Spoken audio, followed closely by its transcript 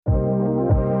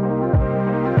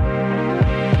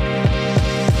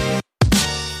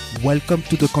Welcome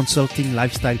to the Consulting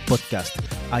Lifestyle Podcast.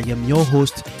 I am your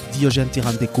host, Diogène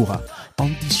Tirandekura.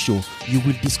 On this show, you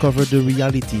will discover the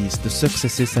realities, the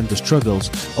successes and the struggles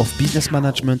of business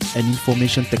management and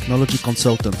information technology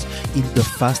consultants in the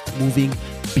fast-moving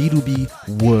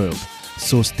B2B world.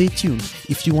 So stay tuned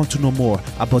if you want to know more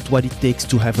about what it takes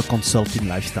to have a consulting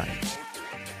lifestyle.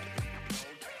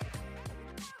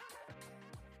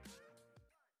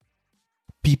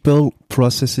 People,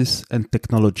 processes, and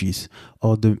technologies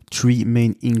are the three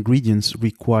main ingredients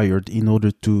required in order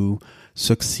to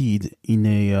succeed in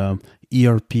a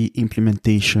ERP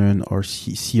implementation or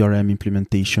CRM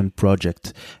implementation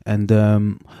project. And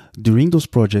during those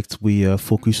projects, we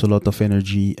focus a lot of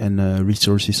energy and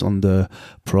resources on the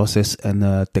process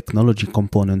and technology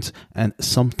components. And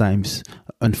sometimes,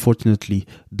 unfortunately,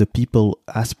 the people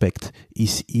aspect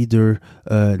is either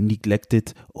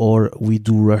neglected or we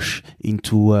do rush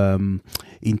into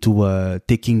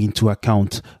taking into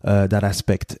account that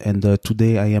aspect. And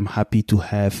today I am happy to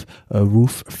have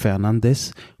Ruth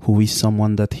Fernandez, who is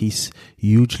someone that is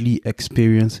hugely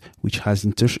experienced, which has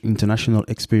international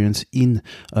experience in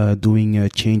doing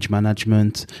change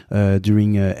management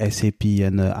during SAP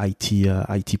and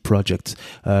IT projects.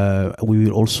 We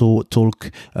will also talk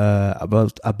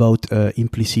about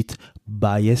implicit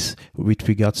bias with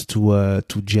regards to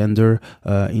gender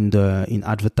in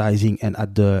advertising and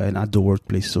at the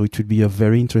workplace. So it will be a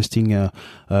very interesting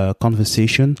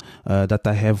conversation that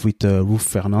I have with Ruth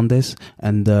Fernandez,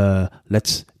 and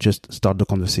let's just start the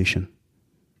conversation.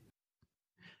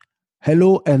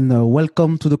 Hello and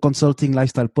welcome to the Consulting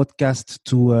Lifestyle Podcast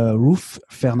to Ruth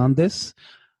Fernandez.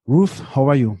 Ruth, how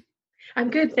are you? I'm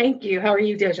good, thank you. How are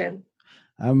you, Diogène?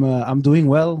 I'm doing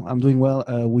well.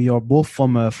 We are both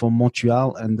from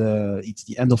Montreal, and it's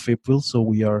the end of April, so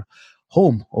we are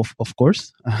home, of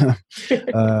course,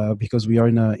 because we are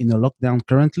in a lockdown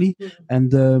currently.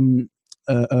 And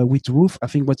with Ruth, I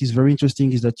think what is very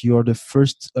interesting is that you are the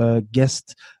first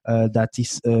guest that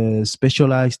is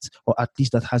specialized, or at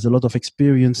least that has a lot of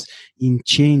experience in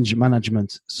change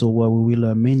management. So we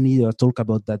will mainly talk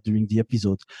about that during the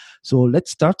episode. So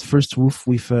let's start first, Ruth,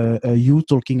 with you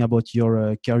talking about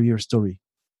your career story.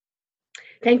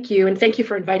 Thank you, and thank you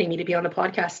for inviting me to be on the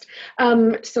podcast.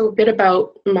 So a bit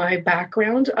about my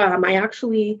background. I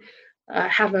actually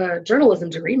have a journalism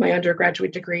degree. My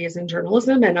undergraduate degree is in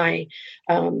journalism, and I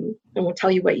won't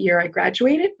tell you what year I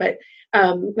graduated, but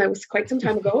that was quite some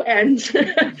time ago. And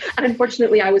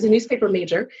unfortunately, I was a newspaper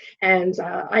major, and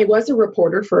I was a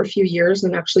reporter for a few years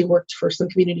and actually worked for some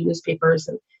community newspapers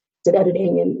and did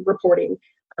editing and reporting.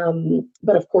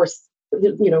 But of course,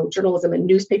 journalism and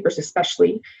newspapers,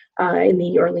 especially in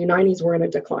the early 90s, were in a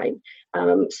decline.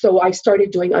 So I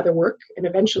started doing other work and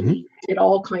eventually did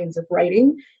all kinds of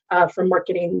writing, from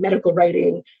marketing, medical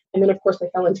writing, and then of course I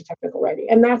fell into technical writing.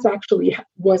 And that's actually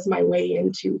was my way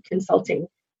into consulting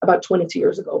about 22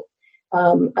 years ago,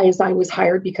 as I was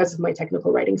hired because of my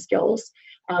technical writing skills.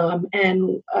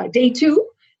 And day two,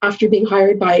 after being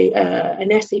hired by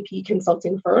an SAP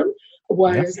consulting firm,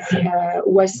 was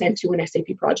sent to an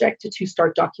SAP project to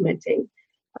start documenting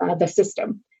the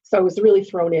system. So I was really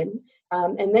thrown in.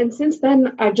 And then since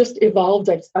then, I've just evolved.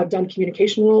 I've done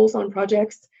communication roles on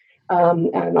projects,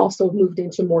 and also moved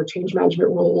into more change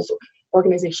management roles,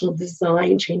 organizational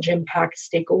design, change impact,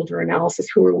 stakeholder analysis.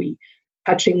 Who are we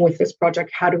touching with this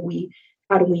project? How do we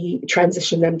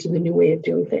transition them to the new way of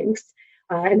doing things?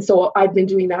 And so I've been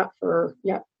doing that for,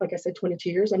 like I said, 22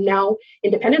 years. I'm now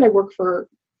independent. I work for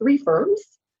 3 firms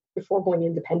before going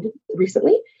independent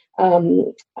recently.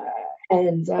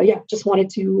 Just wanted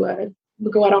to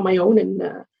go out on my own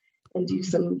and do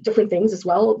some different things as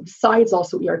well. Besides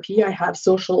also ERP, I have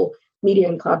social media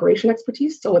and collaboration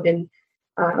expertise. So I've been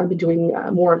doing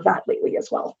more of that lately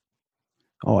as well.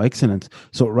 Oh, excellent.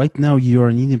 So right now you're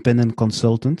an independent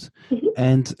consultant,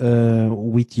 and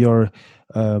with your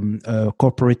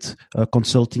corporate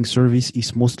consulting service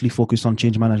is mostly focused on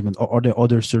change management, or are there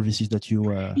other services that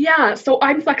you... Yeah, so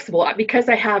I'm flexible because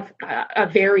I have a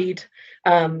varied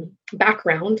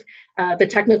background. The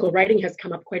technical writing has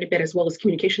come up quite a bit, as well as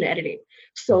communication editing.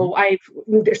 So I've,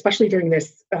 especially during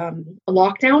this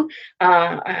lockdown,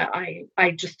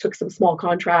 I just took some small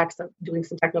contracts of doing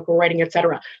some technical writing,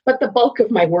 etc. But the bulk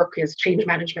of my work is change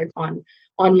management on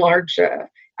large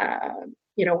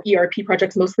ERP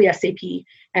projects, mostly SAP,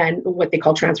 and what they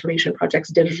call transformation projects,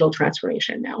 digital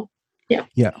transformation now.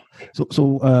 Yeah.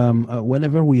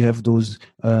 Whenever we have those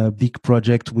big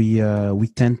projects, we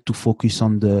tend to focus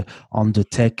on the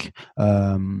tech,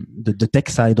 the tech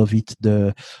side of it,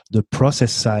 the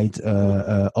process side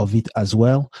of it as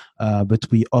well. But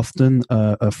we often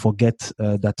forget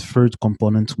that third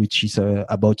component, which is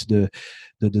about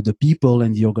the people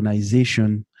and the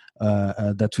organization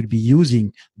that will be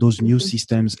using those new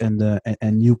systems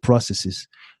and new processes.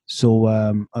 So,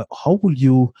 how will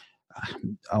you?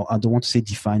 I don't want to say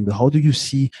define, but how do you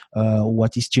see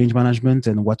what is change management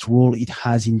and what role it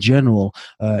has in general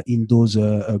in those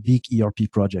big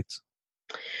ERP projects?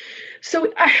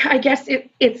 So I guess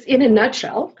it's in a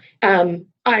nutshell.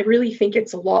 I really think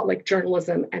it's a lot like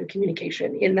journalism and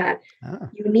communication in that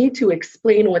you need to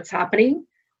explain what's happening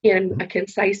in a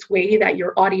concise way that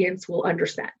your audience will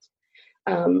understand.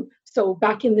 So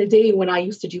back in the day when I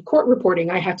used to do court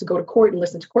reporting, I had to go to court and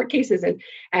listen to court cases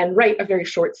and write a very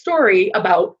short story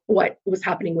about what was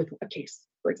happening with a case,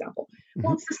 for example.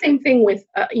 Well, it's the same thing with,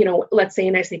 let's say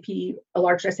a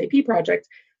large SAP project.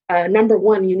 Number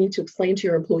one, you need to explain to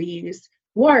your employees,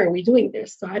 why are we doing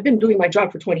this? So I've been doing my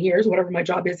job for 20 years, whatever my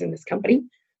job is in this company.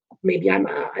 Maybe I'm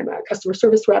a customer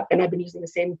service rep and I've been using the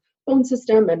same phone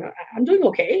system and I'm doing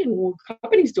okay and the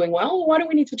company's doing well. Why do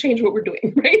we need to change what we're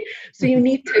doing, right? So you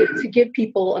need to give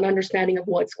people an understanding of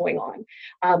what's going on.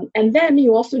 And then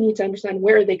you also need to understand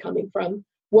where are they coming from?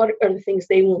 What are the things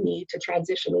they will need to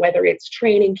transition, whether it's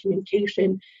training,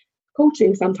 communication,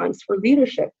 coaching, sometimes for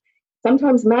leadership.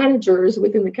 Sometimes managers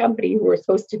within the company who are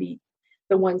supposed to be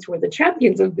the ones who are the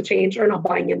champions of the change are not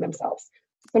buying in themselves.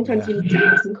 Sometimes you need to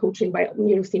have some coaching by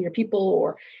senior people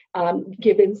or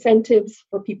give incentives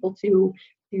for people to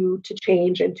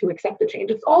change and to accept the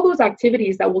change. It's all those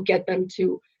activities that will get them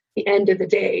to the end of the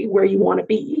day where you want to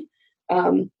be.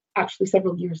 Actually,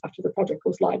 several years after the project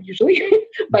goes live, usually,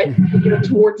 but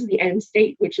towards the end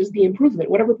state, which is the improvement.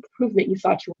 Whatever improvement you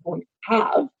thought you were going to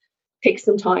have, take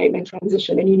some time and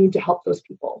transition, and you need to help those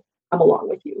people come along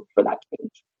with you for that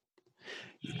change.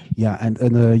 Yeah,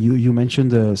 and you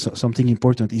mentioned something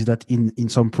important is that in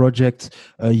some projects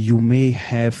you may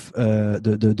have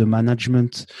the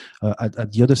management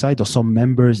at the other side or some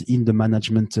members in the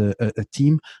management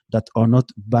team that are not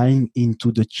buying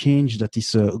into the change that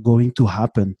is going to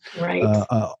happen. Right.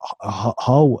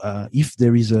 How if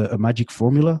there is a magic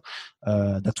formula,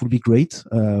 that would be great.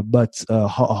 But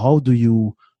how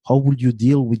would you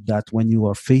deal with that when you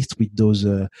are faced with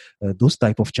those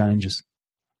type of challenges?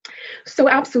 So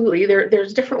absolutely,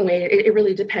 there's different ways. It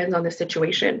really depends on the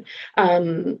situation.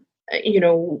 In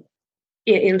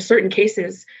certain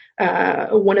cases,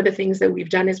 one of the things that we've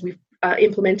done is we've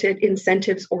implemented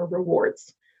incentives or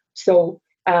rewards. So,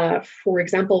 for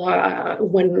example,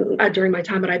 when during my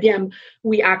time at IBM,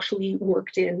 we actually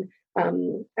worked in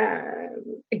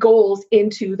goals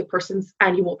into the person's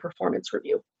annual performance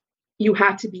review. You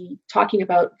have to be talking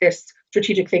about this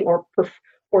strategic thing or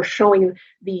showing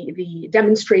the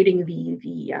demonstrating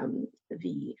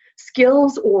the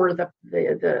skills or the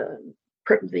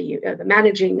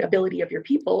managing ability of your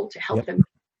people to help them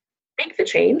make the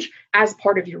change as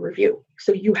part of your review.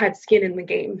 So you had skin in the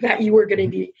game, that you were going to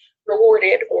be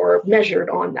rewarded or measured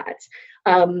on that.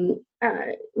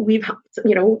 We've,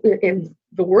 in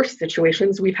the worst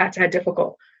situations, we've had to have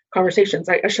difficult conversations.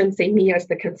 I shouldn't say me as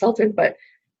the consultant, but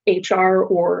HR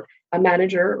or a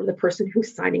manager or the person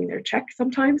who's signing their check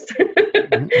sometimes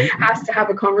has to have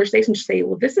a conversation to say,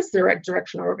 well, this is the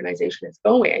direction our organization is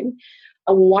going.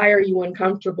 Why are you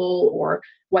uncomfortable? Or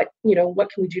what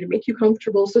can we do to make you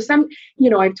comfortable? So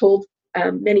I've told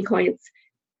many clients,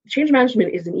 change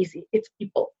management isn't easy. It's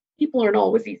people. People aren't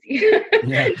always easy.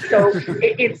 So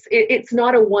it's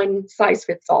not a one size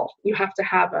fits all. You have to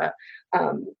have a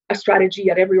strategy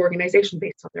at every organization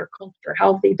based on their culture.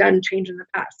 How have they done change in the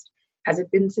past? Has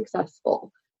it been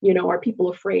successful? Are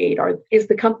people afraid? Is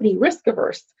the company risk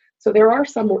averse? So there are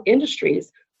some more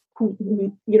industries who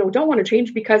don't want to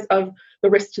change because of the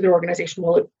risk to their organization.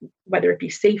 Whether it be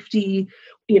safety,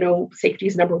 safety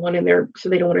is number one in there, so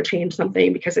they don't want to change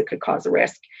something because it could cause a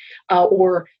risk,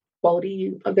 or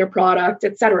quality of their product,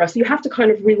 et cetera. So you have to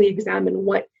kind of really examine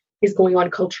what is going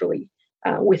on culturally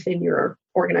within your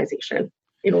organization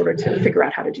in order to figure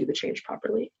out how to do the change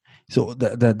properly. So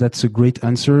that's a great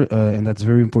answer, and that's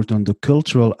very important. The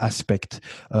cultural aspect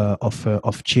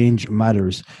of change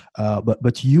matters.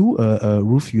 But you,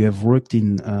 Ruth, you have worked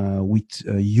with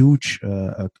huge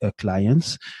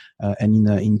clients and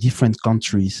in different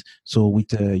countries. So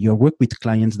with you work with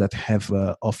clients that have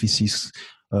offices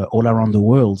all around the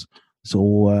world.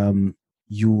 So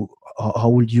how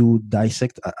will you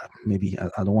dissect? Maybe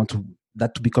I don't want to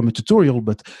that to become a tutorial,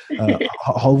 but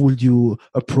how would you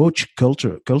approach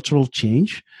cultural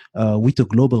change with a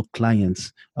global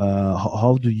client?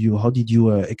 How did you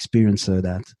experience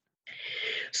that?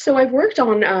 So I've worked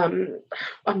on,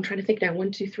 I'm trying to think now,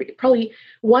 one, two, three, probably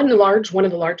one of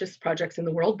the largest projects in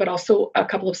the world, but also a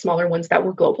couple of smaller ones that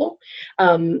were global.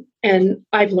 And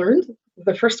I've learned,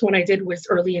 the first one I did was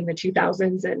early in the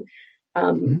 2000s. And,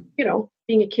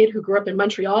 being a kid who grew up in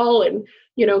Montreal and,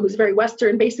 who's very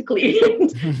Western basically,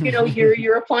 and,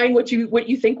 you're applying what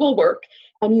you think will work.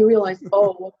 And you realize,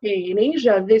 oh, okay, in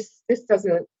Asia, this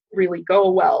doesn't really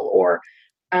go well. Or,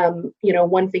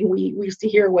 one thing we used to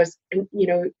hear was,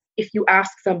 if you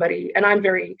ask somebody, and I'm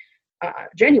very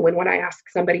genuine when I ask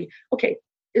somebody, okay,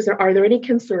 are there any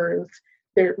concerns?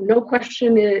 No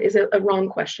question is a wrong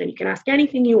question. You can ask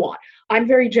anything you want. I'm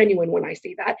very genuine when I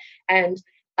say that.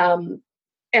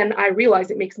 And I realize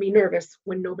it makes me nervous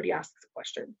when nobody asks a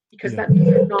question, because that means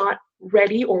they're not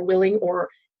ready or willing or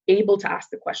able to ask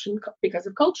the question because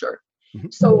of culture. Mm-hmm.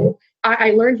 So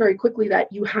I learned very quickly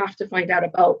that you have to find out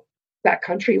about that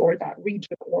country or that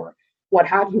region or what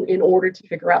have you in order to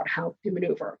figure out how to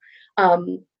maneuver.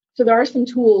 So there are some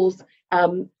tools,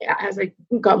 as I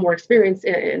got more experience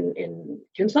in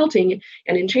consulting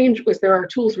and in change, there are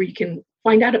tools where you can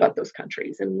find out about those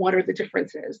countries and what are the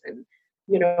differences, and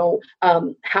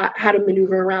how to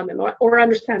maneuver around them, or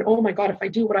understand, oh my God, if I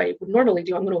do what I would normally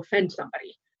do, I'm going to offend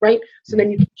somebody, right? So then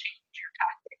you can change your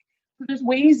tactic. So there's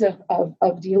ways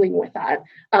of dealing with that.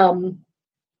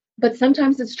 But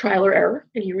sometimes it's trial or error,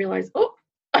 and you realize, oh,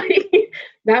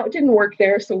 that didn't work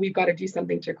there, so we've got to do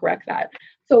something to correct that.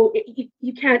 So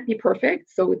you can't be perfect,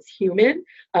 so it's human.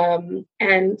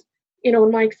 And,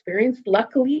 in my experience,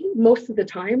 luckily, most of the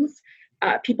times,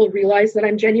 people realize that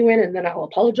I'm genuine, and then I'll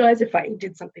apologize if I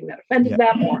did something that offended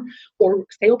them, or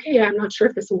say, okay, I'm not sure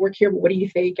if this will work here, but what do you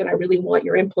think? And I really want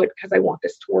your input because I want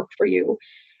this to work for you.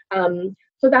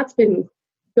 So that's been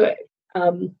good.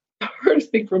 The hardest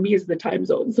thing for me is the time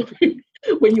zones.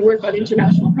 When you work on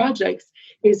international projects,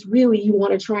 is really you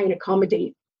want to try and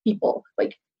accommodate people.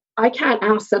 Like, I can't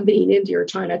ask somebody in India or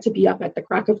China to be up at the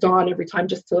crack of dawn every time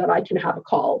just so that I can have a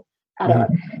call at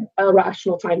a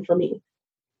rational time for me.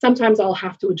 Sometimes I'll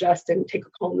have to adjust and take a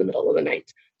call in the middle of the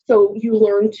night. So you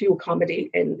learn to accommodate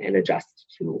and adjust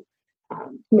to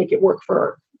make it work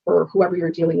for whoever you're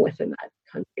dealing with in that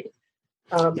country.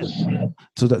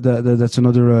 So that's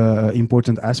another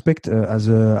important aspect. As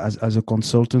a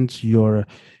consultant, you are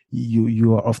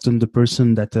often the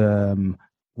person that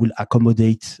will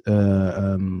accommodate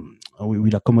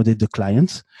the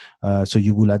clients. So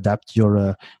you will adapt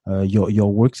your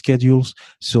work schedules.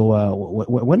 So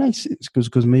when I,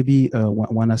 because maybe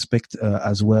one aspect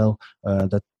as well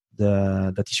that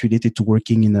is related to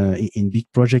working in big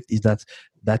project is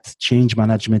that change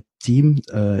management team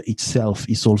itself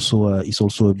is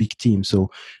also a big team. So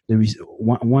there is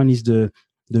one is the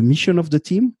mission of the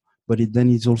team, but then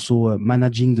it's also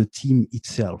managing the team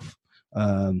itself.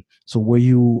 So were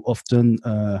you often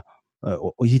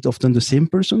is it often the same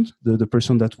person, the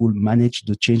person that will manage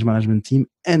the change management team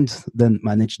and then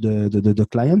manage the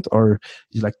client, or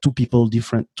is like two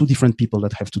different people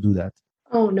that have to do that?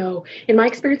 Oh no! In my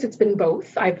experience, it's been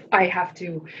both. I have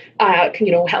to,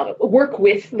 work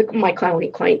with my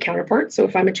client counterpart. So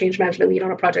if I'm a change management lead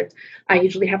on a project, I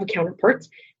usually have a counterpart,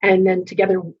 and then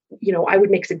together, I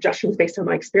would make suggestions based on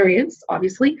my experience,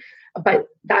 obviously. But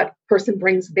that person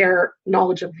brings their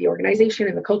knowledge of the organization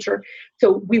and the culture.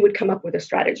 So we would come up with a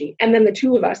strategy, and then the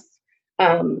two of us.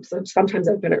 So sometimes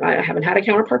I haven't had a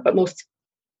counterpart, but most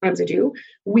times I do.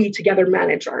 We together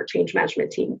manage our change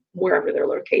management team wherever they're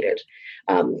located.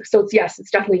 So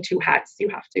it's definitely two hats. You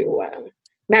have to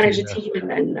manage a team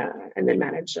and then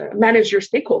manage your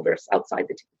stakeholders outside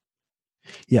the team.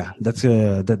 Yeah, that's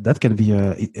that can be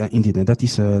indeed, and that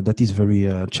is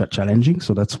very challenging.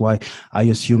 So that's why I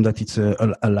assume that it's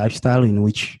a lifestyle in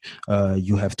which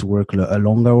you have to work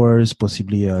long hours,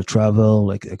 possibly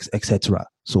travel, etc.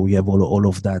 So we have all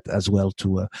of that as well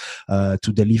to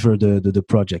deliver the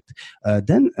project.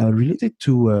 Then related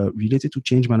to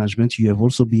change management, you have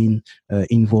also been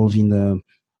involved in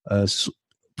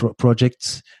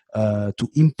projects to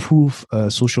improve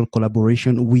social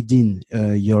collaboration within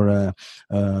your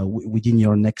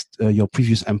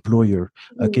previous employer.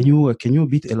 Can you a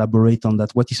bit elaborate on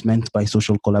that? What is meant by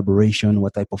social collaboration?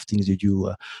 What type of things did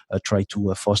you try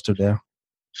to foster there?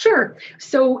 Sure.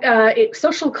 So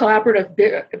social collaborative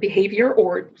behavior,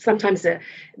 or sometimes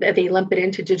they lump it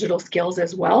into digital skills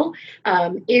as well,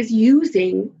 is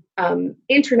using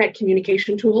internet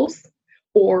communication tools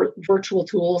or virtual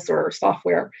tools or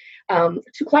software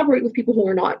to collaborate with people who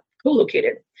are not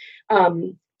co-located.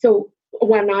 So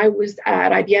when I was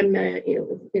at IBM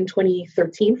in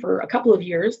 2013 for a couple of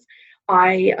years,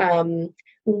 I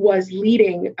was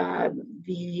leading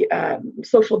the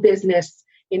social business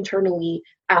internally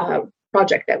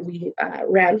project that we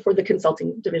ran for the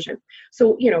consulting division.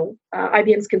 So,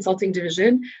 IBM's consulting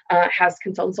division has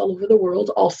consultants all over the world.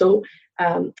 Also,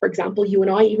 for example, you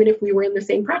and I, even if we were in the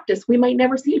same practice, we might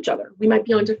never see each other. We might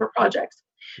be on different projects.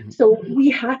 So we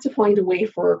had to find a way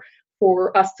for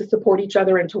us to support each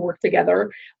other and to work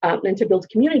together and to build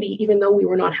community, even though we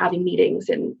were not having meetings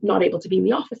and not able to be in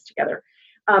the office together.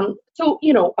 So,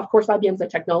 of course, IBM's a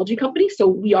technology company, so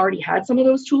we already had some of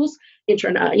those tools,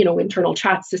 internal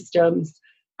chat systems,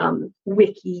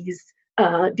 wikis,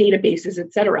 databases,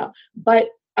 etc. But,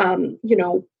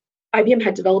 IBM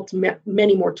had developed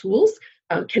many more tools.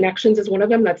 Connections is one of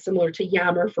them that's similar to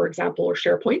Yammer, for example, or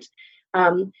SharePoint.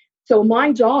 So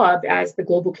my job as the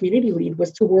global community lead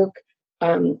was to work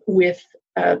with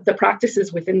the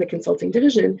practices within the consulting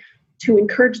division to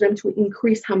encourage them to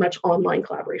increase how much online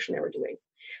collaboration they were doing.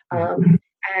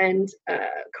 And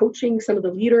coaching some of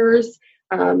the leaders,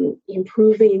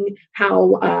 improving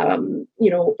how,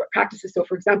 practices. So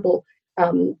for example,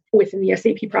 within the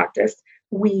SAP practice,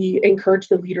 we encourage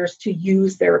the leaders to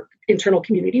use their internal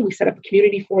community. We set up a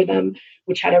community for them,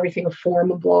 which had everything, a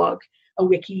forum, a blog, a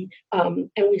wiki, and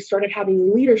we started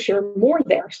having leaders share more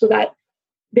there so that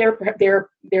their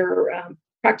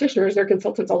practitioners, their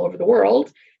consultants all over the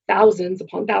world, thousands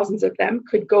upon thousands of them,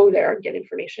 could go there and get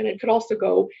information, and could also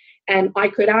go and I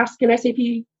could ask an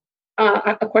SAP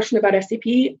a question about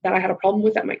SAP that I had a problem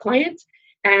with at my client,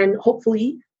 and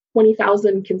hopefully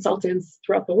 20,000 consultants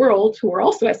throughout the world who are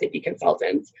also SAP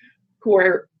consultants, who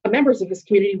are members of this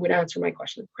community, would answer my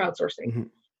question, crowdsourcing.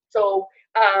 So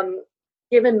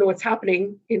given what's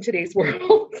happening in today's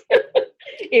world,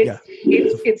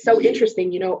 it's so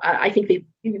interesting. I think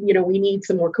we need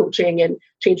some more coaching and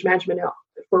change management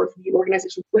for the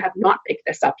organizations who have not picked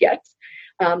this up yet.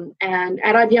 And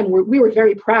at IBM, we were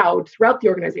very proud throughout the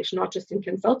organization, not just in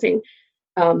consulting.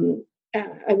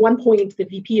 At one point, the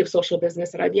VP of social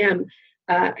business at IBM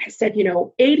has said,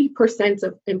 80%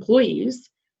 of employees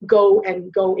go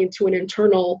into an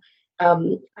internal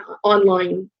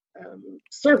online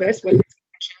service, whether it's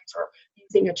or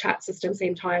using a chat system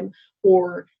same time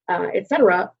or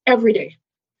etc. every day.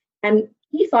 And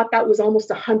he thought that was almost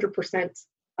 100%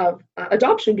 of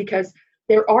adoption, because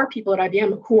there are people at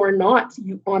IBM who are not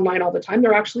online all the time.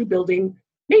 They're actually building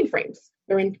mainframes.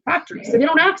 They're in factories, so they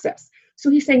don't access. So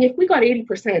he's saying if we got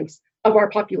 80% of our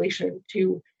population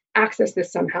to access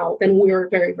this somehow, then we're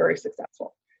very, very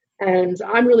successful. And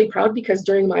I'm really proud because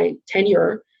during my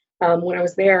tenure, when I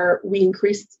was there, we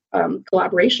increased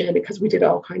collaboration because we did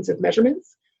all kinds of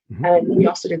measurements. And we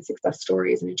also did success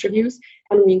stories and interviews.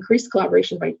 And we increased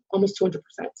collaboration by almost 200%,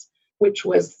 which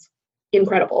was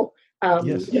incredible.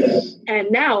 And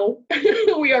now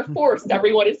we are forced,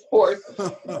 everyone is forced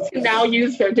to now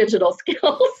use their digital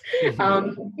skills.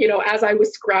 As I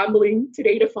was scrambling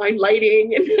today to find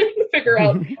lighting and figure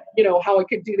out, how I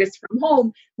could do this from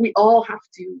home, we all have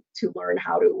to learn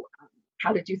how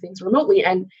to do things remotely.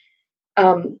 And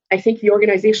I think the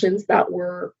organizations that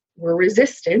were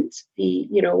resistant,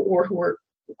 or who were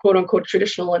quote unquote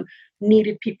traditional and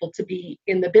needed people to be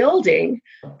in the building,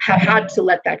 have had to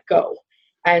let that go.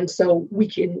 And so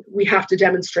we have to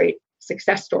demonstrate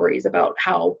success stories about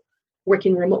how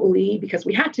working remotely, because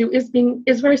we had to, is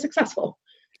very successful.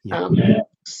 And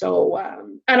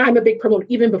I'm a big promoter.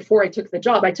 Even before I took the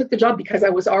job because I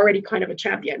was already kind of a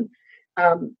champion.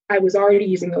 I was already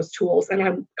using those tools, and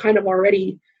I'm kind of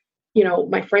already,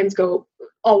 my friends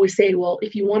always say, well,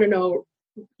 if you want to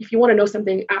know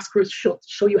something, ask Ruth, she'll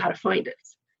show you how to find it.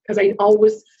 Because I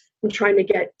always am trying to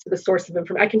get to the source of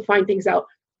information. I can find things out,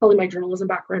 probably my journalism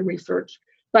background, research,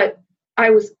 but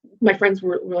my friends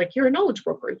were like, you're a knowledge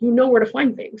broker, you know where to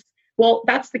find things. Well,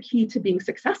 that's the key to being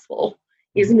successful,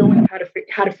 is knowing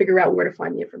how to figure out where to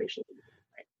find the information.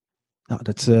 No,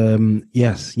 that's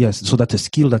yes. So that's a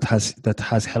skill that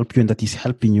has helped you and that is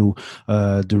helping you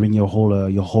during your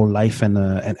whole life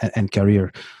and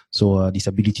career. So this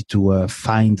ability to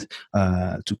find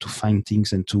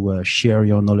things and to share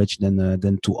your knowledge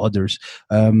than to others.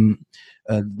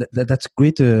 That's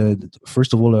great.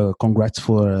 First of all, congrats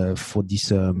for this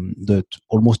the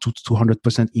almost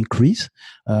 200% increase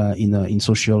in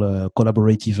social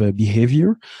collaborative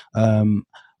behavior.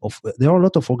 There are a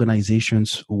lot of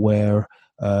organizations where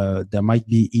there might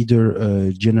be either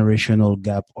a generational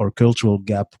gap or cultural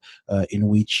gap in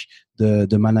which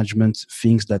the management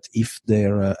thinks that if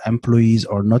their employees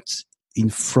are not in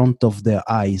front of their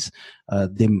eyes,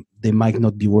 they might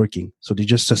not be working. So they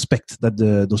just suspect that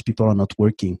those people are not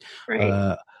working.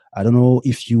 Right. I don't know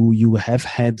if you have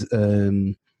had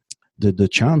the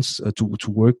chance to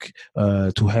work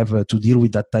to have to deal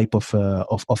with that type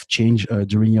of change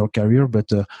during your career, but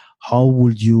how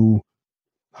would you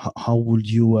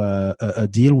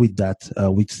deal with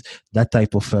that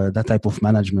type of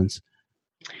management?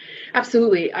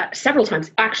 Absolutely. Several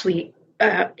times, actually,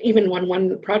 even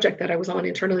one project that I was on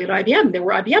internally at IBM, there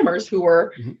were IBMers who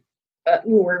were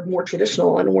more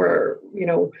traditional and were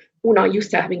not used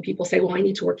to having people say, well, I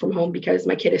need to work from home because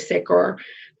my kid is sick or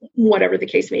whatever the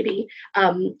case may be.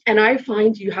 And I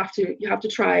find you have to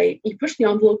try, you push the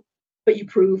envelope, but you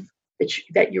prove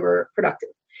that you're productive.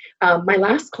 My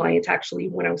last client, actually,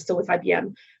 when I was still with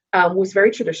IBM, was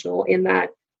very traditional in that,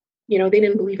 they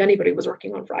didn't believe anybody was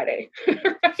working on Friday.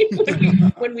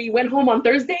 Right? When we went home on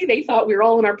Thursday, they thought we were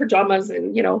all in our pajamas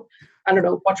and, I don't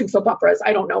know, watching soap operas.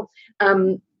 I don't know.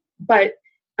 But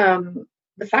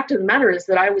the fact of the matter is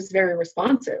that I was very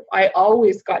responsive. I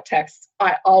always got texts.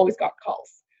 I always got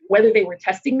calls, whether they were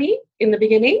testing me in the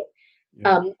beginning.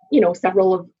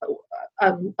 Several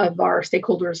of our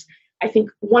stakeholders, I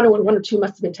think one or two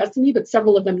must have been testing me, but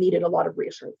several of them needed a lot of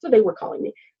reassurance. So they were calling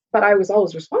me, but I was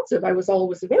always responsive. I was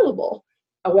always available.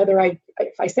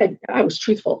 If I said I was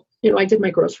truthful, I did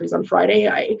my groceries on Friday.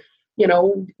 I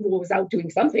was out doing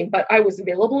something, but I was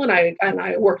available and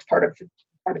I worked part of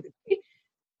the day.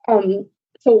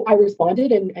 So I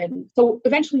responded, and so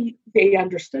eventually they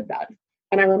understood that.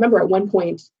 And I remember at one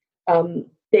point,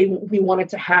 we wanted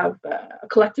to have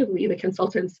collectively, the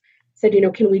consultants said,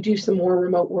 can we do some more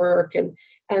remote work? And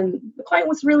the client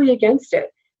was really against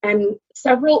it. And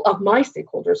several of my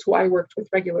stakeholders who I worked with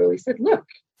regularly said, look,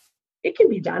 it can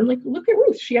be done. Like, look at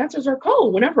Ruth. She answers our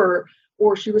call whenever,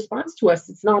 or she responds to us.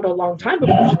 It's not a long time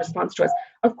before she responds to us.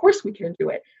 Of course we can do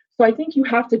it. So I think you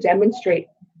have to demonstrate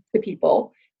to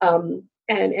people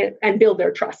and build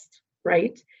their trust,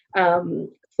 right? And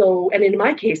in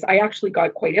my case, I actually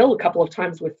got quite ill a couple of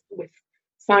times with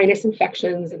sinus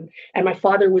infections, and my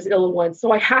father was ill once,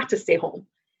 so I had to stay home.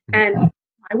 And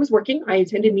I was working. I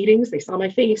attended meetings. They saw my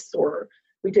face, or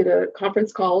we did a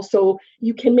conference call. So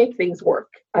you can make things work.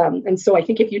 And so I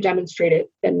think if you demonstrate it,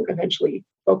 then eventually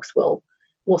folks will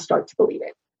start to believe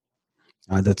it.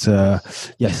 That's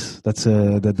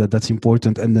that's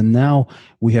important. And then now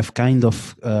we have kind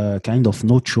of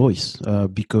no choice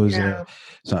because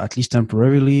so at least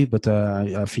temporarily, but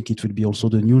I think it will be also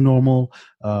the new normal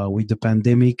with the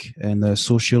pandemic and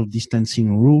social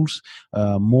distancing rules.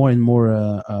 More and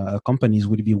more companies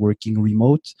will be working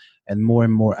remote, and more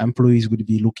employees will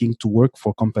be looking to work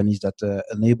for companies that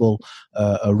enable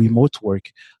a remote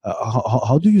work.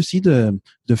 How do you see the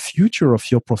future of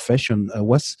your profession?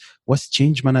 Was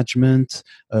change management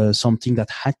something that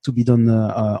had to be done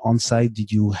on site?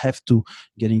 Did you have to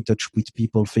get in touch with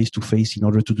people face to face in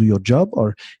order to do your job,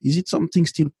 or is it something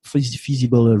still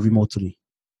feasible remotely?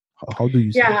 How do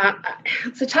you see it?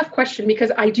 It's a tough question,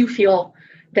 because I do feel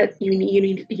that you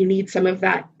need some of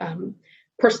that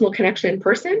personal connection in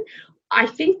person. I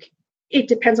think it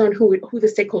depends on who the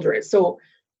stakeholder is. So,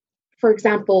 for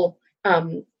example,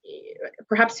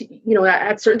 perhaps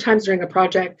at certain times during a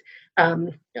project,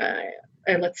 and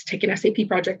let's take an SAP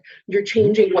project, you're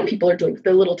changing what people are doing,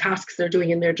 the little tasks they're doing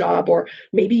in their job, or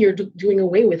maybe you're doing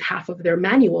away with half of their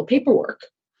manual paperwork,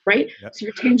 right? Yep. So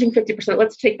you're changing 50%.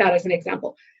 Let's take that as an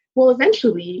example. Well,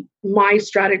 eventually, my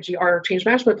strategy, our change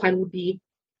management plan would be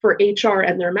for HR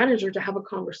and their manager to have a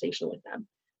conversation with them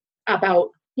about,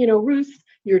 Ruth,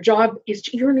 your job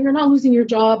is, you're not losing your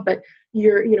job, but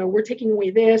we're taking away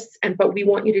this, but we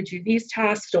want you to do these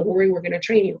tasks. Don't worry, we're going to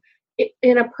train you.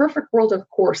 In a perfect world, of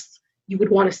course, you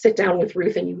would want to sit down with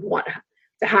Ruth and you would want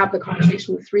to have the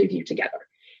conversation with three of you together.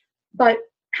 But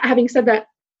having said that,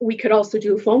 we could also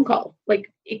do a phone call.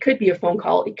 Like, it could be a phone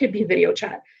call, it could be video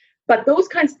chat. But those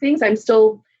kinds of things, I'm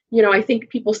still, I think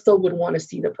people still would want to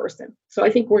see the person. So I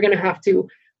think we're going to have to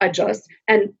adjust,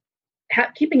 and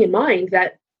keeping in mind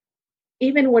that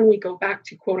even when we go back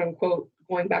to, quote unquote,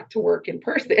 going back to work in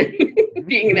person,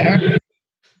 being there,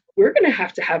 we're going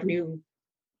to have new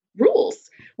rules.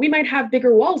 We might have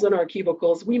bigger walls on our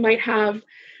cubicles. We might have,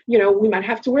 we might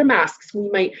have to wear masks.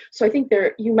 So I think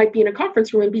you might be in a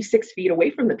conference room and be 6 feet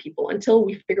away from the people until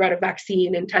we figure out a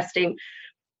vaccine and testing.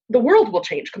 The world will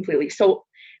change completely. So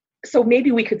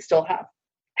maybe we could still have.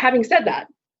 Having said that,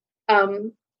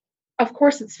 of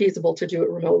course it's feasible to do it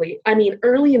remotely. I mean,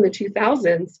 early in the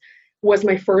 2000s was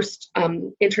my first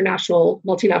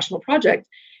multinational project.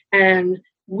 And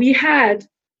we had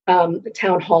the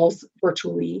town halls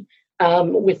virtually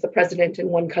with the president in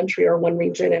one country or one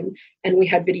region, and we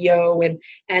had video and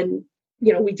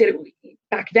we did it.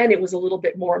 Back then it was a little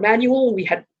bit more manual. We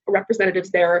had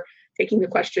representatives there taking the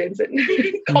questions and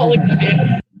calling them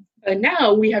in. And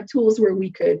now we have tools where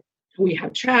we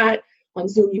have chat. On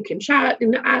Zoom, you can chat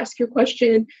and ask your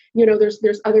question.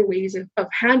 There's other ways of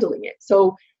handling it.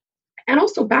 So, and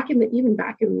also back in that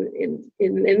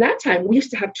time, we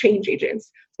used to have change agents.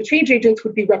 The change agents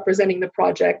would be representing the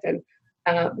project and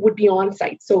would be on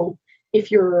site. So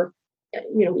if you're,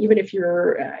 even if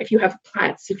you have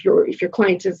plants, if your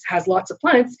client has lots of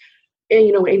plants,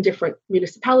 in different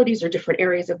municipalities or different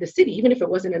areas of the city, even if it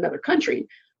was in another country,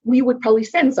 we would probably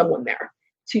send someone there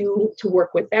to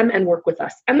work with them and work with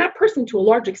us. And that person, to a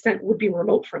large extent, would be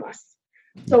remote from us.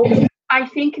 So I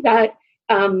think that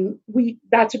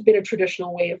that's been a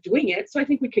traditional way of doing it. So I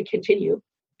think we could continue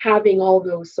having all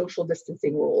those social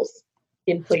distancing rules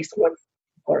in place once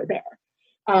people are there.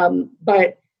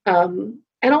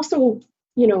 And also,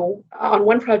 on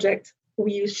one project,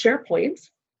 we used SharePoint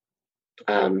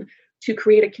to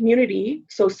create a community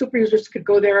so super users could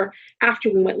go there after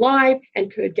we went live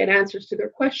and could get answers to their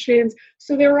questions.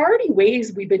 So there are already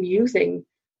ways we've been using,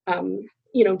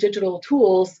 digital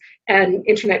tools and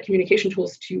internet communication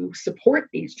tools to support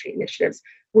these change initiatives.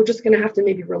 We're just going to have to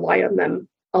maybe rely on them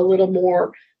a little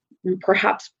more,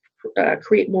 perhaps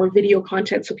create more video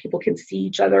content so people can see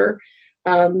each other.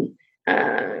 I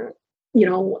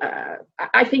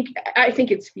think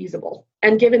it's feasible.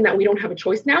 And given that we don't have a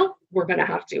choice now, we're going to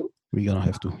have to. We're going to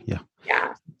have to, yeah.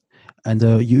 Yeah. And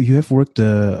you have worked in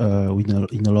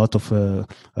a lot of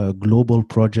global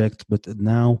projects, but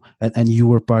now, and you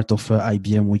were part of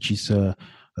IBM, which is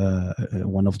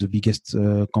one of the biggest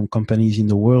companies in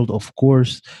the world, of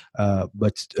course.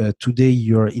 But today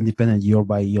you're independent. You're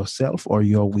by yourself, or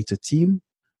you're with a team?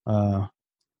 No,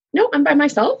 I'm by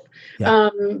myself. Yeah.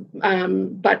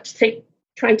 But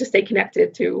trying to stay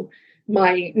connected to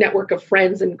my network of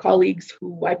friends and colleagues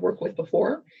who I've worked with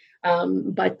before.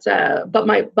 But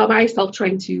myself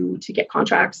trying to get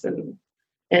contracts and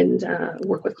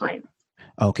work with clients.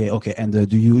 Okay. And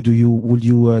would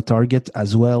you target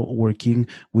as well working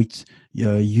with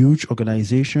huge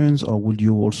organizations, or would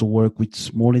you also work with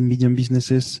small and medium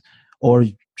businesses, or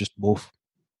just both?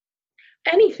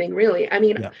 Anything really. I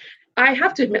mean, yeah. I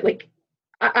have to admit, like,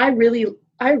 I really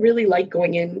like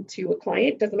going into a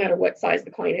client. Doesn't matter what size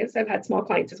the client is. I've had small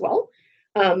clients as well,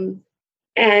 and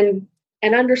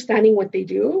understanding what they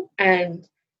do and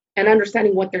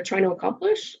understanding what they're trying to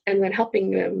accomplish, and then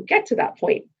helping them get to that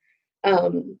point.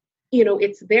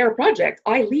 It's their project.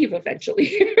 I leave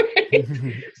eventually, right?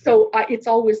 So it's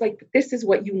always like, this is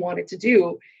what you wanted to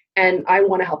do, and I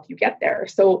want to help you get there.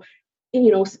 So,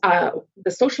 the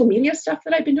social media stuff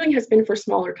that I've been doing has been for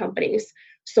smaller companies.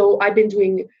 So I've been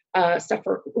doing stuff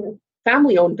for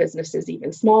family-owned businesses,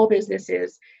 even small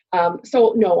businesses.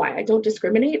 So no, I don't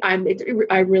discriminate. I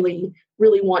really,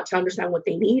 really want to understand what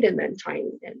they need, and then try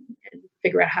and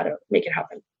figure out how to make it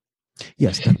happen.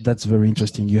 Yes, that's very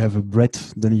interesting. You have a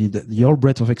breadth. Your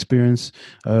breadth of experience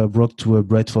brought to a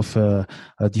breadth of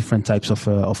different types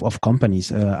of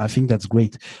companies. I think that's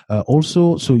great.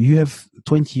 Also, so you have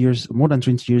more than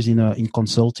 20 years in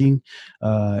consulting,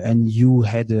 and you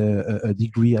had a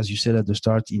degree, as you said at the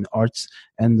start, in arts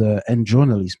and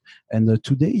journalism. And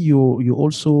today you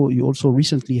also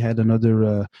recently had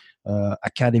another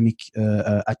academic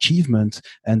achievement,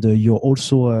 and you're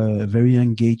also very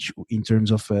engaged in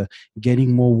terms of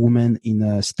getting more women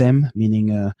in STEM,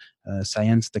 meaning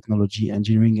science, technology,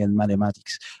 engineering, and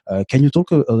mathematics. Can you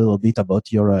talk a little bit about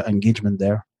your engagement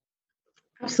there?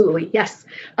 Absolutely, yes.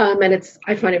 And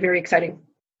I find it very exciting.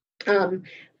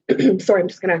 Sorry, I'm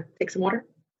just going to take some water.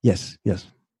 Yes.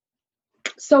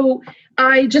 So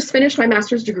I just finished my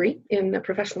master's degree in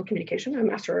professional communication, a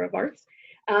Master of Arts.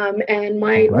 And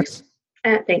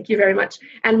thank you very much.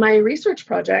 And my research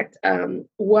project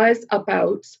was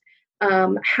about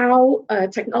how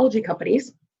technology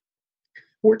companies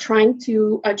were trying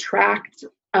to attract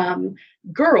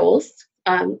girls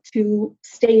to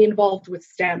stay involved with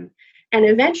STEM and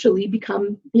eventually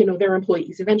become, their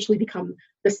employees, eventually become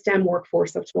the STEM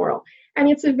workforce of tomorrow. And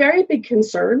it's a very big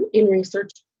concern in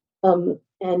research,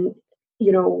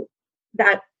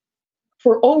 that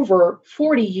for over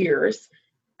 40 years,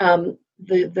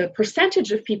 the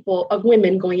percentage of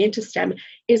women going into STEM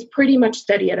is pretty much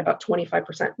steady at about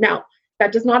 25%. Now,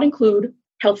 that does not include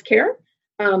healthcare.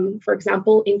 For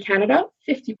example, in Canada,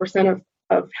 50%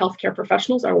 of healthcare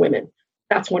professionals are women.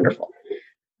 That's wonderful.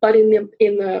 But in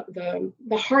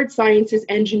the hard sciences,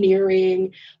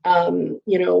 engineering,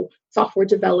 software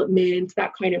development,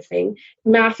 that kind of thing,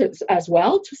 math as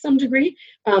well to some degree,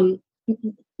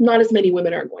 not as many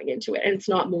women are going into it, and it's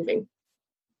not moving.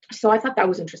 So I thought that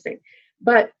was interesting.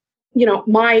 But,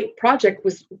 my project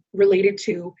was related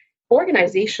to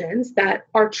organizations that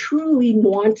are truly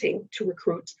wanting to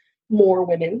recruit more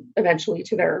women eventually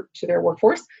to their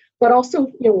workforce, but also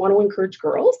want to encourage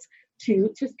girls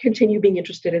to continue being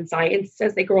interested in science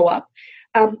as they grow up,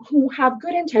 who have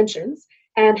good intentions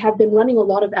and have been running a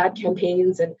lot of ad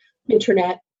campaigns and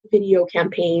internet video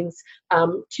campaigns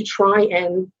to try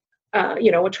and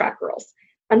attract girls.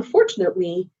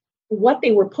 Unfortunately, what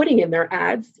they were putting in their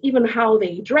ads, even how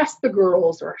they dressed the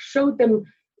girls or showed them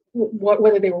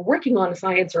whether they were working on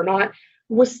science or not,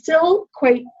 was still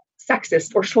quite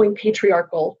sexist or showing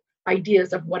patriarchal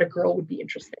ideas of what a girl would be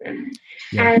interested in.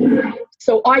 Yeah. And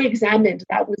so I examined,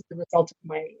 that was the result of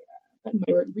my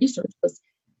research, was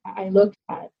I looked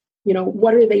at,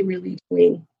 what are they really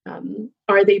doing?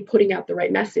 Are they putting out the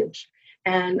right message?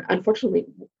 And unfortunately,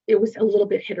 it was a little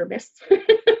bit hit or miss.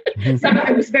 Some of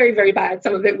it was very, very bad.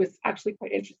 Some of it was actually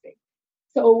quite interesting.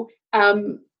 So,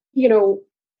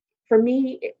 for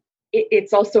me,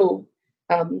 it's also,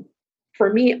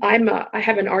 for me, I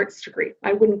have an arts degree.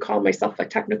 I wouldn't call myself a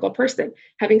technical person.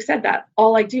 Having said that,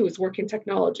 all I do is work in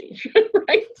technology,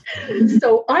 right?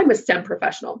 So I'm a STEM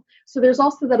professional. So there's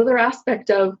also that other aspect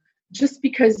of, just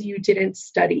because you didn't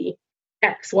study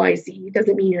X, Y, Z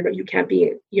doesn't mean you can't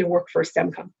be work for a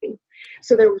STEM company.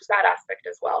 So there was that aspect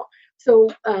as well. So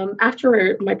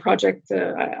after my project,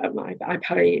 I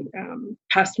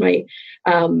passed my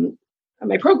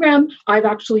my program. I've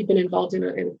actually been involved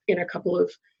in a couple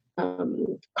of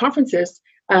conferences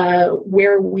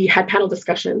where we had panel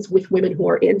discussions with women who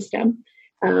are in STEM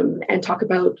and talk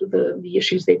about the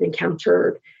issues they've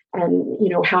encountered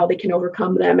and how they can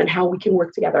overcome them and how we can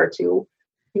work together to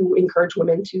encourage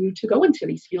women to go into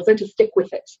these fields and to stick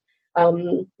with it.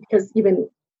 Because even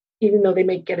though they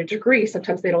may get a degree,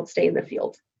 sometimes they don't stay in the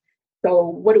field. So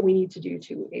what do we need to do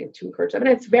to encourage them?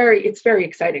 And it's very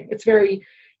exciting. It's very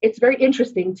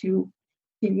interesting to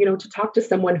talk to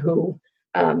someone who,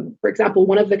 for example,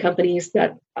 one of the companies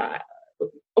that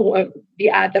the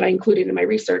ad that I included in my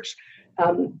research,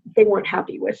 they weren't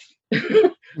happy with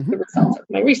the results of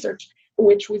my research,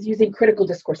 which was using critical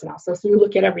discourse analysis. So you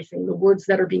look at everything, the words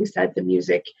that are being said, the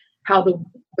music, how the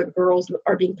girls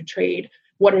are being portrayed,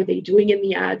 what are they doing in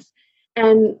the ads.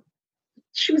 And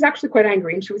she was actually quite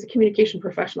angry, and she was a communication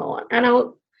professional. And I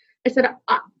said,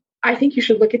 I think you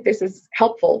should look at this as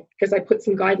helpful, because I put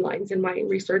some guidelines in my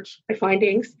research, my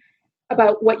findings,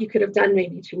 about what you could have done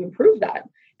maybe to improve that.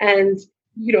 And,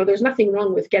 there's nothing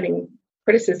wrong with getting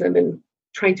criticism and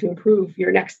trying to improve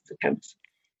your next attempt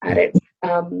at it.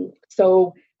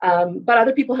 But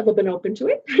other people have been open to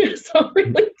it. So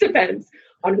it really depends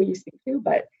on who you speak to.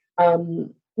 But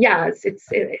it's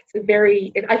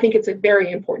I think it's a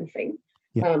very important thing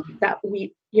that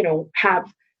we,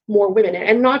 have more women.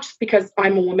 And not just because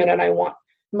I'm a woman and I want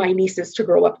my nieces to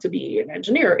grow up to be an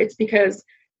engineer. It's because,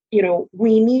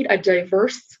 we need a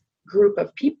diverse group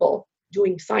of people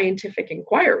doing scientific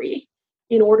inquiry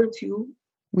in order to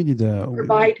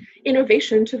provide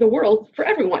innovation to the world for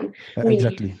everyone. We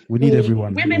need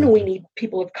everyone. Women, we need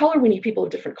people of color, we need people of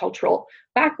different cultural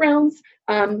backgrounds.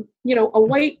 A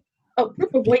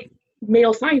group of white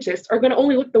male scientists are going to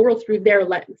only look at the world through their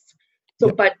lens.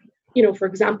 So, but, for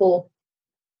example,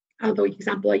 the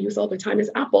example I use all the time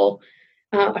is Apple.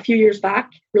 A few years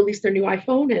back, released their new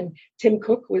iPhone, and Tim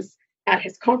Cook was at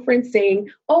his conference saying,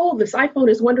 "Oh, this iPhone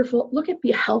is wonderful. Look at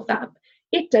the health app.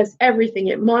 It does everything.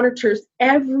 It monitors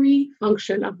every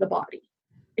function of the body,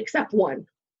 except one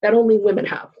that only women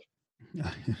have."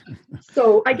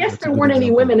 So I guess there weren't any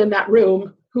women in that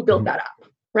room who built that up,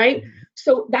 right?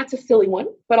 So that's a silly one,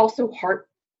 but also heart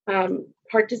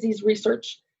disease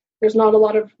research. There's not a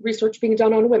lot of research being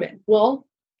done on women. Well,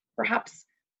 perhaps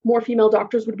more female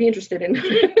doctors would be interested in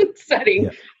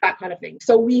studying that kind of thing.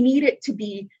 So we need it to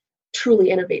be truly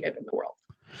innovative in the world.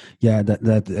 Yeah,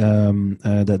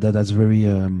 that's very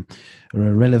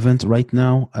relevant right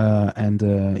now, and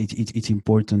it's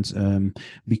important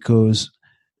because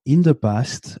in the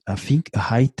past, I think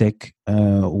high tech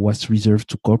was reserved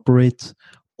to corporate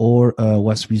or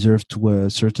was reserved to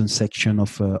a certain section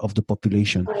of the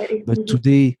population. But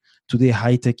today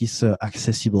high tech is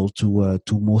accessible to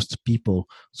most people.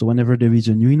 So whenever there is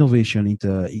a new innovation, it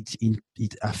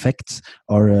affects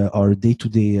our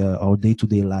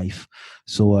day-to-day life.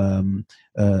 So and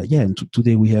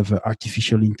today we have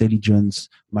artificial intelligence,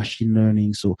 machine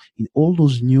learning. So in all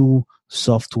those new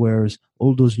softwares,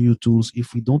 all those new tools,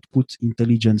 if we don't put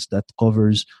intelligence that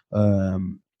covers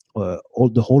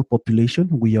the whole population,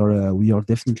 we are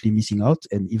definitely missing out,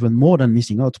 and even more than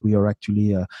missing out, we are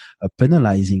actually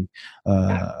penalizing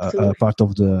a part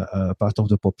of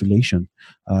the population.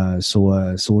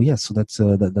 So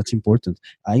that's important.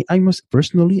 I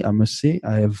must say,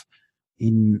 I have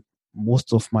in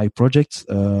most of my projects,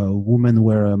 women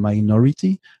were a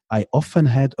minority. I often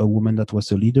had a woman that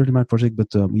was a leader in my project,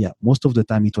 but most of the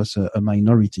time it was a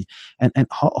minority. And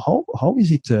how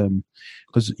is it?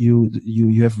 Because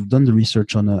you have done the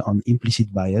research on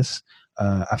implicit bias.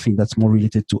 I think that's more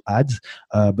related to ads,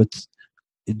 but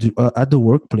at the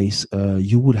workplace,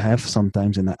 you would have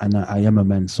sometimes, and I am a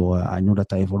man, so I know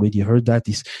that I've already heard that,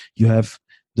 is you have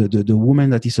the woman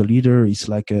that is a leader is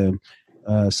like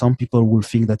some people will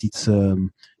think that it's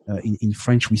in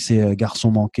French we say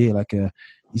garçon manqué, like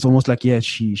it's almost like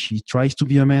she tries to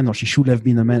be a man, or she should have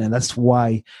been a man, and that's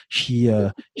why she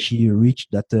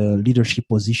reached that leadership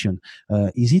position.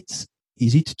 Is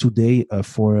it today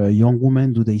for a young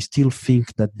woman? Do they still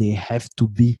think that they have to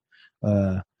be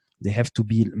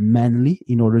manly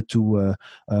in order to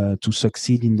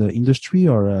succeed in the industry,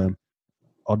 or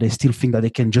they still think that they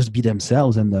can just be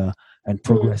themselves and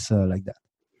progress like that?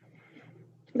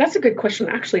 That's a good question.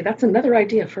 Actually, that's another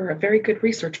idea for a very good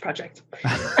research project.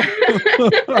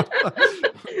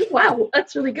 Wow,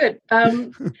 that's really good.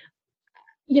 I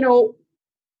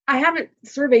haven't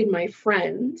surveyed my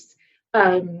friends,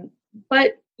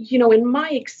 but in my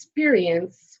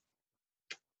experience,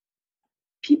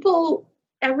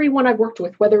 everyone I've worked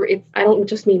with, whether it's, I don't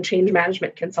just mean change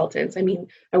management consultants. I mean,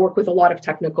 I work with a lot of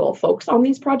technical folks on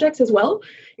these projects as well,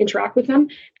 interact with them.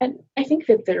 And I think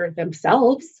that they're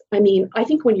themselves. I mean, I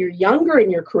think when you're younger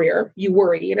in your career, you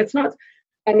worry. And it's not,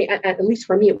 I mean, at least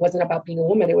for me, it wasn't about being a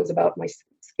woman. It was about my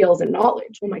skills and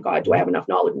knowledge. Oh my God, do I have enough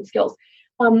knowledge and skills?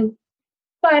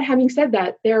 But having said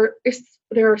that, there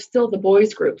are still the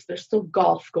boys groups. There's still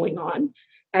golf going on.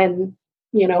 And,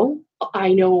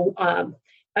 I know,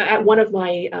 at one of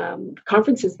my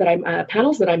conferences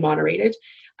panels that I moderated,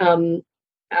 Barbara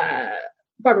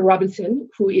Robinson,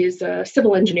 who is a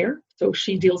civil engineer, so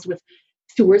she deals with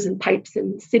sewers and pipes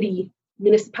and city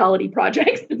municipality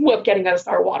projects of getting us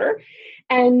our water.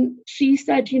 And she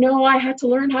said, I had to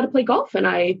learn how to play golf, and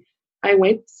I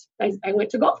went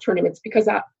to golf tournaments because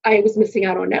I was missing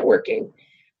out on networking.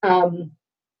 And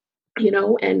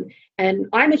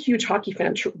I'm a huge hockey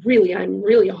fan. Really, I'm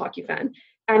really a hockey fan.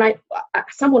 And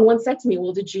someone once said to me,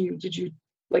 well, did you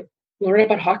like learn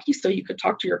about hockey so you could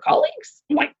talk to your colleagues?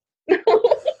 I'm like, no,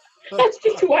 that's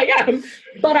just who I am.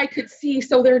 But I could see,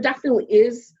 so there definitely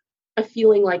is a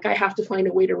feeling like I have to find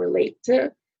a way to relate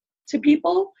to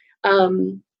people.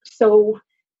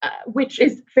 Which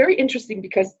is very interesting,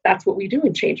 because that's what we do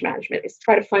in change management, is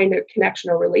try to find a connection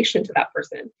or relation to that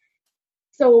person.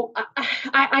 So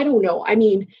I don't know. I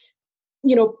mean,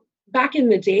 back in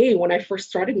the day when I first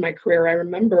started my career, I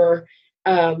remember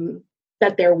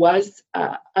that there was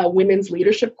a women's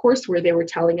leadership course where they were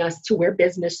telling us to wear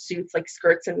business suits, like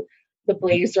skirts and the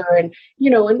blazer, and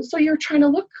and so you're trying to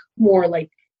look more like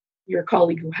your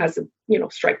colleague who has a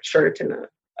striped shirt and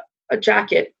a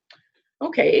jacket.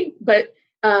 Okay, but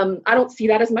I don't see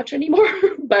that as much anymore.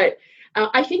 But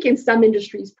I think in some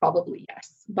industries probably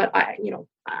yes, but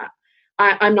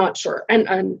I'm not sure.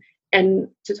 And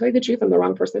to tell you the truth, I'm the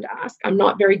wrong person to ask. I'm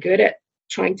not very good at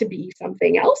trying to be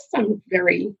something else. I'm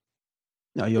very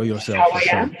you're yourself. How I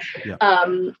am. Yeah.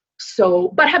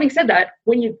 But having said that,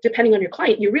 depending on your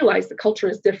client, you realize the culture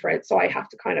is different. So I have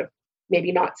to kind of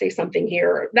maybe not say something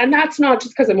here. Then that's not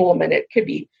just because I'm a woman. It could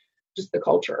be just the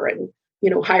culture and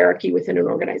hierarchy within an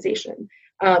organization.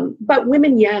 But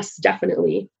women, yes,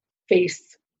 definitely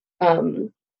face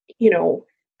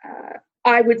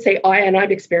I would say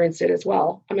I've experienced it as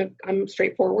well. I'm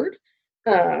straightforward.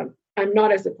 I'm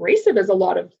not as abrasive as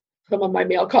some of my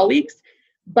male colleagues,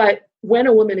 but when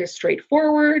a woman is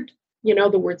straightforward,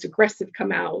 the words aggressive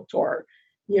come out, or,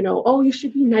 oh, you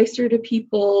should be nicer to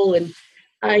people. And,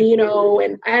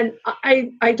 and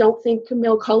I don't think a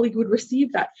male colleague would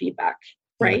receive that feedback.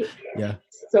 Right. Yeah.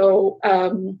 So,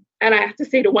 and I have to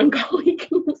say to one colleague,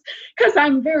 because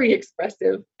I'm very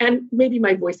expressive, and maybe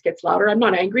my voice gets louder. I'm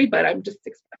not angry, but I'm just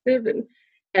expressive.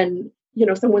 And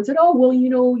someone said, oh, well,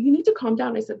 you need to calm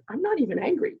down. I said, I'm not even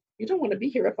angry. You don't want to be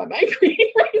here if I'm angry.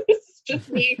 Right? This is just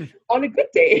me on a good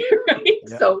day. Right.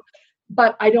 Yeah. So,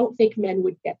 but I don't think men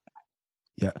would get that.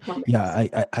 Yeah.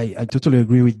 I totally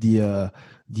agree with the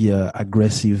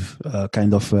aggressive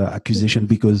kind of accusation,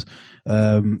 because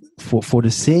for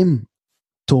the same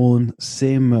tone,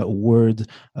 same word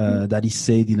that is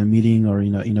said in a meeting or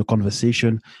in a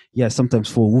conversation, sometimes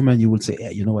for a woman you will say,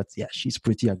 you know what, she's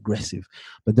pretty aggressive.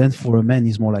 But then for a man,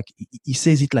 he's more like, he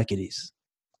says it like it is.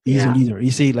 He's a leader.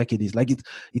 He says it like it is. Like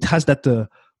it has that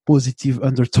positive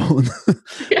undertone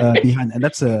behind, and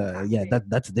that's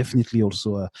that's definitely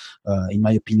also in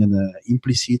my opinion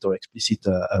implicit or explicit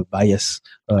bias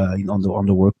on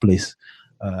the workplace.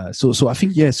 So I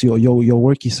think yes, your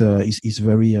work is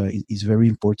very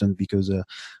important because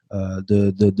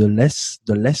the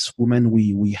less women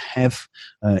we have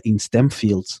in STEM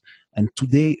fields, and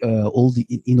today all the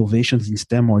innovations in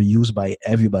STEM are used by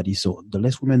everybody. So the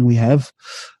less women we have,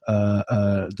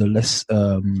 the less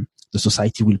the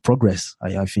society will progress.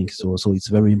 I think so. So it's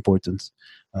very important.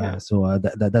 So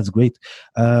that's great.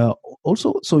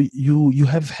 Also, so you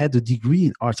have had a degree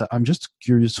in art. I'm just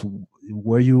curious,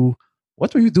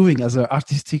 what were you doing as an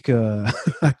artistic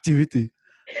activity?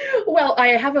 Well, I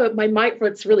have my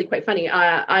what's really quite funny.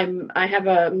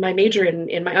 My major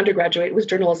in my undergraduate was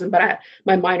journalism, but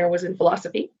my minor was in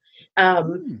philosophy.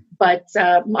 But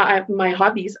my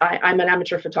hobbies, I'm an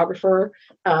amateur photographer,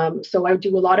 so I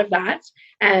do a lot of that,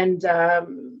 and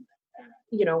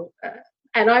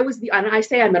and I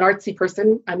say I'm an artsy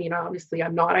person. I mean, obviously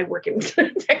I'm not. I work in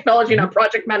technology and I'm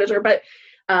project manager, but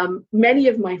many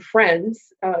of my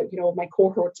friends, my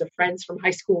cohorts of friends from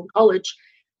high school and college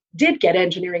did get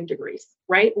engineering degrees,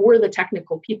 right? We're the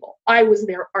technical people. I was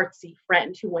their artsy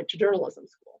friend who went to journalism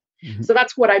school. Mm-hmm. So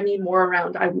that's what I mean more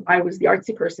around, I was the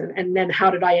artsy person. And then how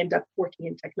did I end up working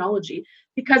in technology?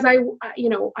 Because I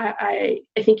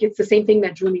think it's the same thing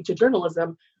that drew me to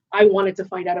journalism. I wanted to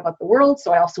find out about the world.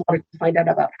 So I also wanted to find out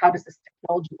about how does this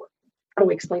technology work? How do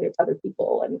we explain it to other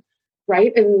people? And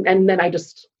right. And then I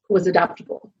just was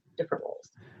adaptable to different roles.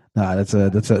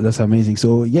 That's amazing.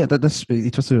 So yeah,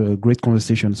 it was a great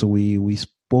conversation. So we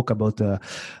spoke about a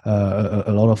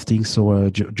lot of things. So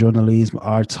journalism,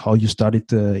 arts, how you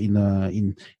started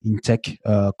in tech,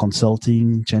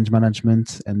 consulting, change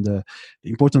management, and the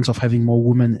importance of having more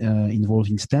women involved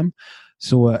in STEM.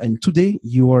 So and today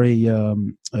you are a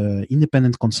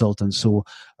independent consultant. So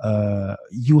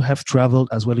you have traveled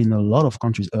as well in a lot of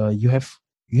countries. You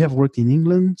have worked in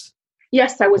England.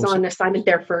 Yes, I was on assignment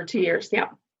there for 2 years. Yeah.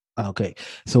 Okay,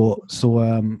 so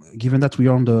given that we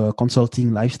are on the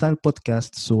consulting lifestyle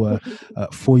podcast, so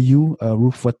for you,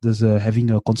 Ruth, what does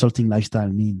having a consulting lifestyle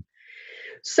mean?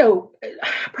 So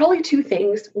probably two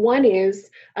things. One is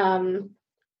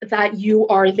that you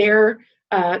are there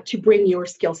to bring your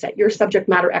skill set, your subject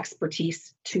matter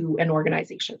expertise to an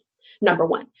organization. Number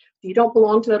one, if you don't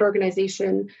belong to that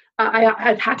organization,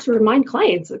 I've had to remind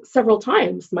clients several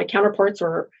times, my counterparts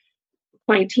or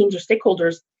client teams or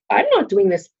stakeholders, I'm not doing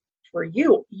this for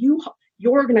you. Your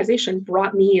organization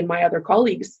brought me and my other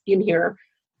colleagues in here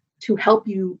to help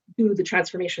you do the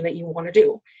transformation that you want to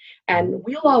do. And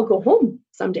we'll all go home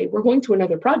someday. We're going to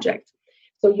another project.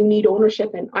 So you need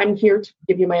ownership, and I'm here to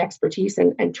give you my expertise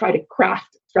and try to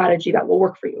craft strategy that will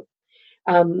work for you.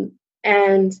 I'm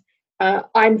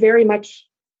very much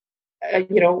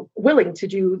willing to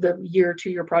do the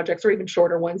 2-year projects or even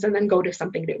shorter ones and then go to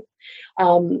something new.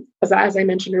 As I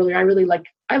mentioned earlier,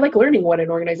 I like learning what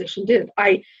an organization did.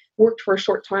 I worked for a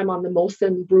short time on the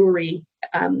Molson Brewery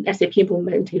SAP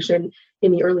implementation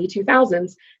in the early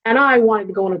 2000s, and I wanted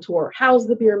to go on a tour. How's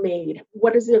the beer made?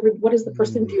 What does the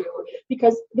person do?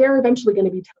 Because they're eventually going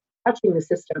to be touching the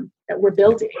system that we're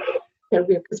building,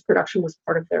 because production was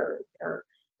part of their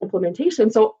implementation.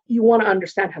 So you want to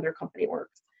understand how their company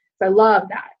works. I love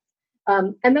that.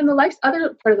 And then the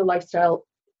other part of the lifestyle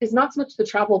is not so much the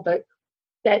travel, but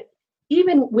that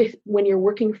even when you're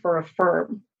working for a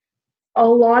firm, a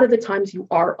lot of the times you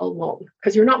are alone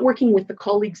because you're not working with the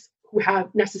colleagues who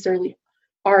have necessarily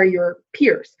are your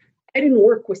peers. I didn't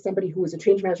work with somebody who was a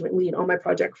change management lead on my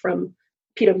project from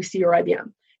PwC or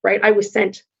IBM, right? I was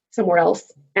sent somewhere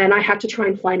else and I had to try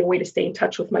and find a way to stay in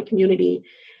touch with my community.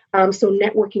 So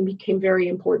networking became very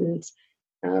important.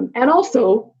 And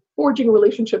also forging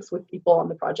relationships with people on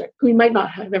the project who you might not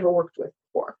have ever worked with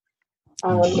before.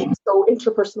 So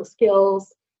interpersonal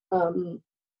skills. And,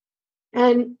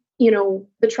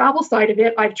 the travel side of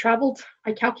it, I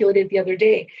calculated the other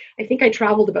day, I think I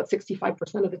traveled about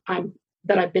 65% of the time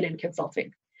that I've been in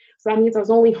consulting. So that means I was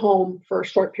only home for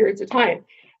short periods of time.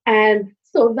 And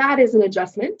so that is an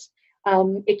adjustment.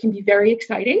 It can be very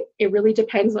exciting. It really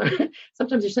depends on,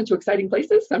 sometimes you're sent to exciting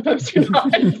places, sometimes you're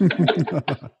not.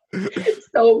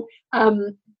 So,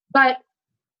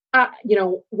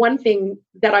 one thing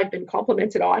that I've been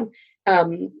complimented on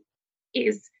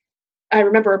is, I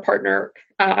remember a partner,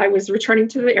 I was returning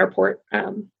to the airport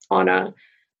on a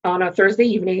Thursday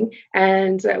evening,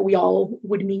 and we all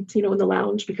would meet, in the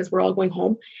lounge because we're all going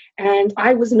home. And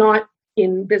I was not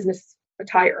in business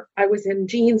attire. I was in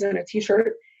jeans and a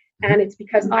t-shirt. And it's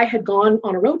because I had gone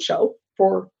on a roadshow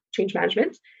for change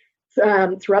management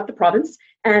throughout the province,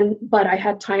 but I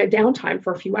had downtime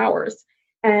for a few hours,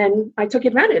 and I took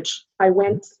advantage. I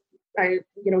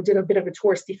did a bit of a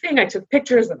touristy thing. I took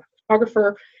pictures of a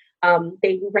photographer.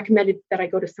 They recommended that I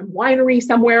go to some winery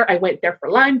somewhere. I went there for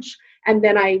lunch, and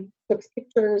then I took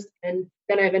pictures, and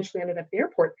then I eventually ended up at the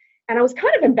airport. And I was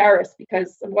kind of embarrassed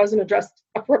because I wasn't dressed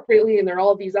appropriately, and there are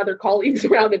all these other colleagues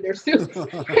around in their suits.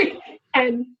 Right?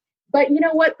 But you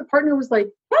know what? The partner was like,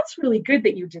 "That's really good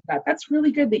that you did that. That's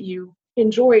really good that you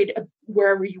enjoyed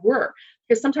wherever you were."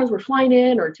 Because sometimes we're flying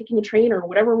in or taking a train or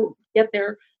whatever, we get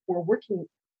there, we're working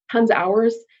tons of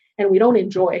hours, and we don't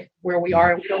enjoy where we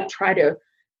are, and we don't try to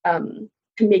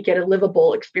make it a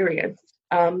livable experience.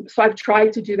 So I've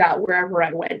tried to do that wherever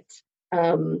I went.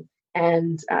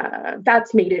 And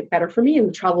that's made it better for me. And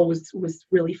the travel was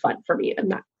really fun for me in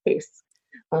that case.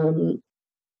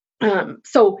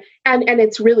 So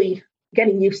it's really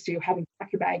getting used to having to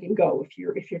pack your bag and go if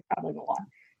you're traveling a lot.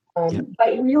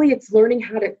 But really, it's learning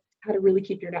how to really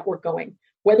keep your network going.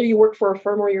 Whether you work for a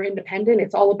firm or you're independent,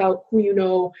 it's all about who you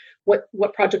know,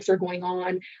 what projects are going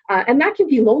on, and that can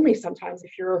be lonely sometimes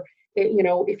if you're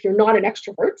not an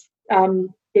extrovert.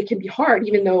 It can be hard,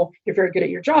 even though you're very good at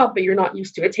your job, but you're not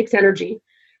used to it. It takes energy.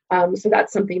 So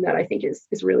that's something that I think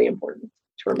is really important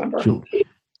to remember.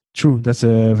 True. That's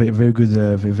a very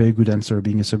good answer.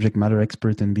 Being a subject matter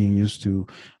expert and being used to,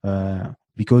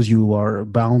 because you are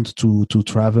bound to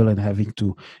travel and having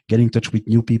to get in touch with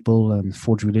new people and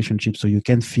forge relationships. So you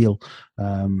can feel,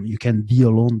 you can be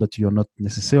alone, but you're not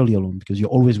necessarily alone because you're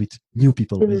always with new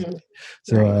people. Mm-hmm.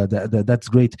 So that's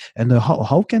great. And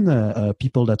how can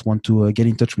people that want to get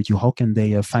in touch with you, how can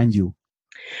they find you?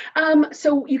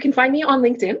 So you can find me on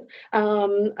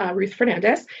LinkedIn, Ruth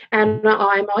Fernandez, and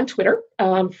I'm on Twitter,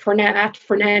 at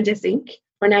Fernandez Inc.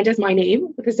 Fernandez, my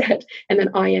name with a Z, and then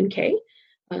INK.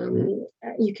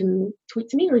 You can tweet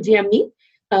to me or DM me,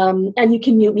 and you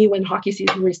can mute me when hockey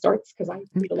season restarts because I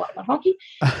read a lot about hockey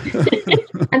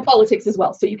and politics as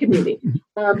well. So you can mute me.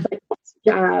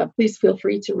 But please feel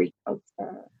free to reach out.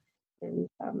 And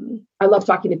I love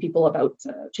talking to people about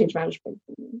change management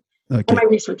and my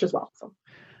research as well. So.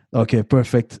 Okay,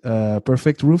 perfect,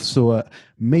 Ruth. So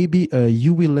maybe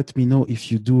you will let me know if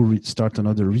you do start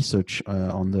another research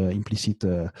on the implicit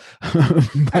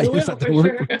bias at the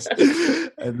workplace.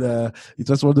 And it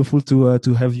was wonderful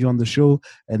to have you on the show,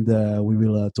 and we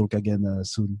will talk again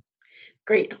soon.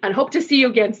 Great, and hope to see you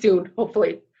again soon.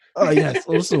 Hopefully. Oh yes,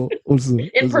 also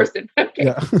in person. Okay.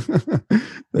 Yeah.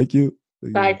 Thank you.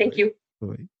 Bye. Thank you.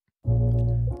 Bye.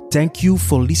 Thank you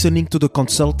for listening to the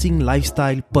Consulting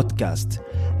Lifestyle Podcast.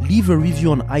 Leave a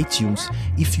review on iTunes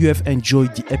if you have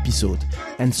enjoyed the episode,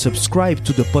 and subscribe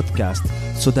to the podcast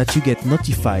so that you get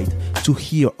notified to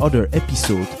hear other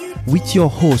episodes with your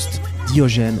host,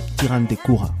 Diogène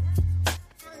Tirandekoura.